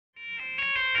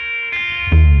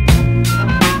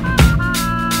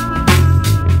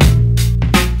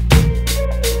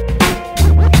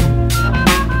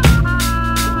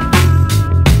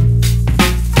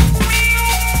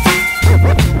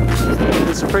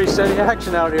pretty steady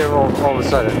action out here all of a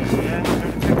sudden. Yeah,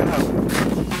 trying to pick it up.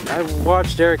 I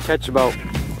watched Eric catch about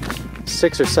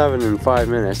 6 or 7 in 5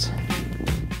 minutes.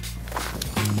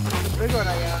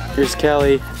 Here's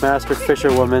Kelly, master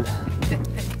fisherwoman,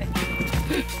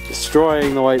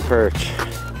 destroying the white perch.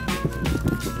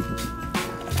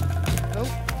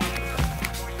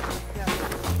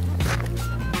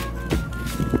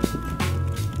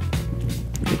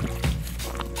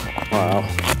 Wow.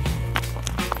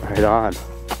 Right on.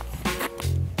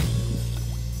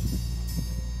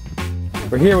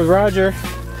 We're here with Roger.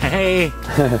 Hey!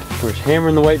 We're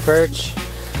hammering the white perch.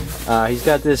 He's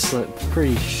got this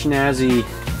pretty snazzy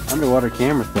underwater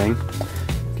camera thing.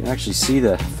 You can actually see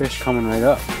the fish coming right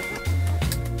up.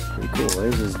 Pretty cool.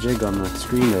 There's his jig on the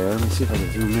screen there. Let me see if I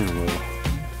can zoom in a little.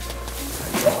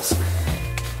 That's awesome.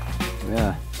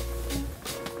 Yeah.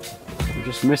 We're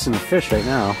just missing a fish right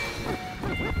now.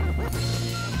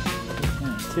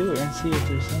 Tour and see if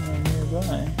there's somewhere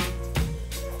nearby.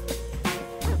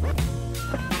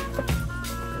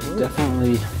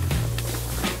 Definitely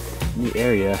in the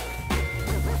area.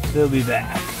 They'll be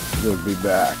back. They'll be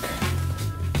back.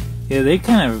 Yeah, they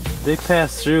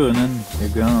pass through and then they're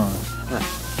gone. Huh.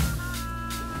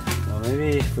 Well,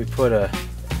 maybe if we put a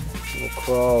little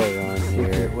crawler on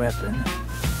here. Secret weapon.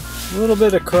 A little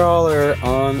bit of crawler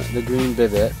on the green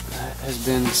bibbit. That has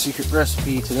been the secret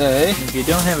recipe today. If you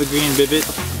don't have a green bibbit,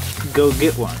 go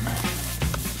get one.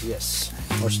 Yes.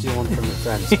 Or steal one from your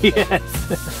friends. Yes.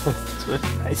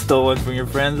 I stole one from your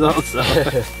friends also.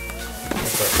 I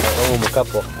owe them a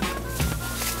couple.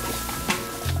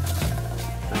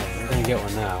 Alright, we're gonna get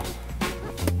one now.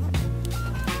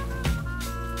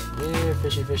 Yeah,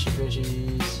 fishy, fishy,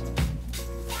 fishies.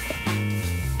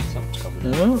 Something's coming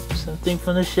in. Oh, something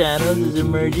from the shadows is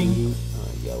emerging.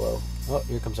 Yellow. Oh,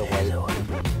 here comes a white.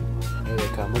 Here they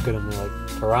come. Look at them. They're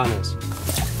like piranhas.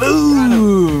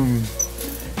 Boom!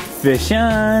 Fish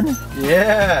on!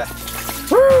 Yeah!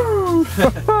 Woo!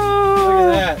 Look at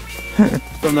that.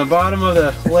 From the bottom of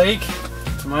the lake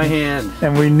to my hand.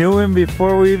 And we knew him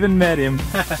before we even met him.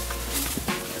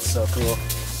 That's so cool.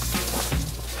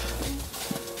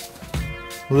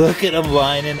 Look at him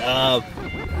lining up.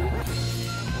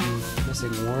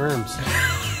 Missing worms.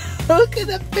 Look at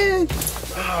the fish!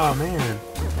 Oh man.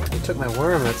 They took my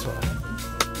worm, that's why.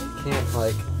 I can't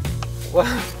like... What?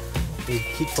 You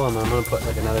keep pulling, I'm gonna put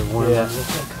like another worm Yeah. on.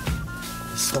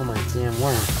 They stole my damn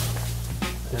worm.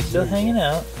 They're still hanging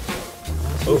out.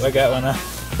 Oh, I got one on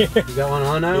here. You got one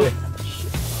on now?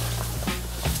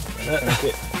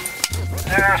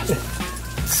 Yeah.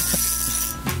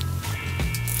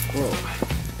 Whoa.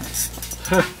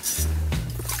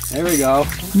 There we go.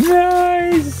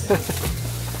 Nice!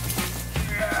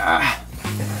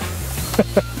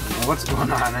 What's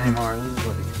going on anymore? This is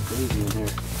like crazy in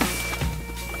here.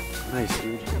 Nice,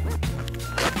 dude.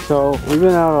 So we've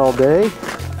been out all day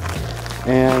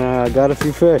and got a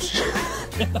few fish.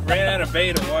 Ran out of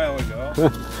bait a while ago.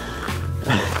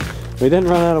 We didn't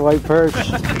run out of white perch.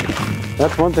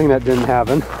 That's one thing that didn't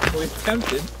happen. We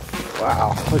tempted.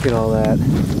 Wow, look at all that.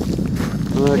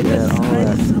 Look at all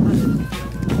that.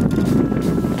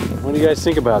 What do you guys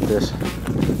think about this?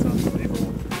 That's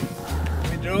unbelievable.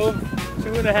 We drove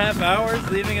 2.5 hours,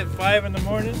 leaving at 5 in the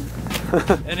morning,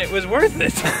 and it was worth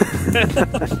it.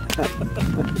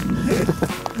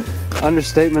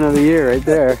 Understatement of the year right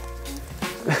there.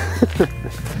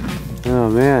 Oh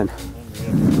man,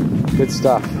 good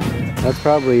stuff. That's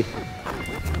probably,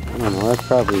 I don't know, that's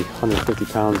probably 150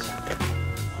 pounds,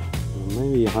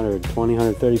 maybe 120,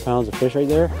 130 pounds of fish right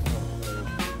there.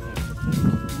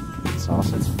 That's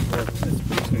awesome.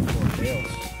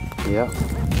 Yeah,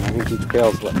 I think each pail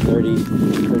is what, 30,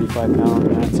 35 pounds,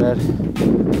 Matt said.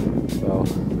 So,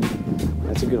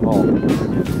 that's a good haul. And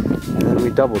then we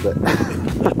doubled it.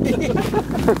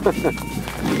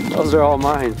 Those are all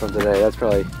mine from today. That's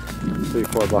probably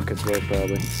 3-4 buckets worth,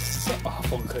 probably. It's an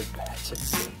awful good batch.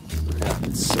 Yeah,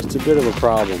 it's a bit of a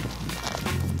problem.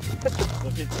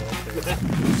 Look at that.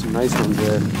 Some nice ones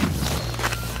there.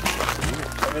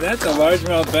 I mean, that's a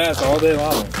largemouth bass all day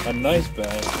long. A nice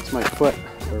bass. That's my foot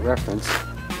for reference.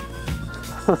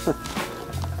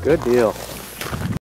 Good deal.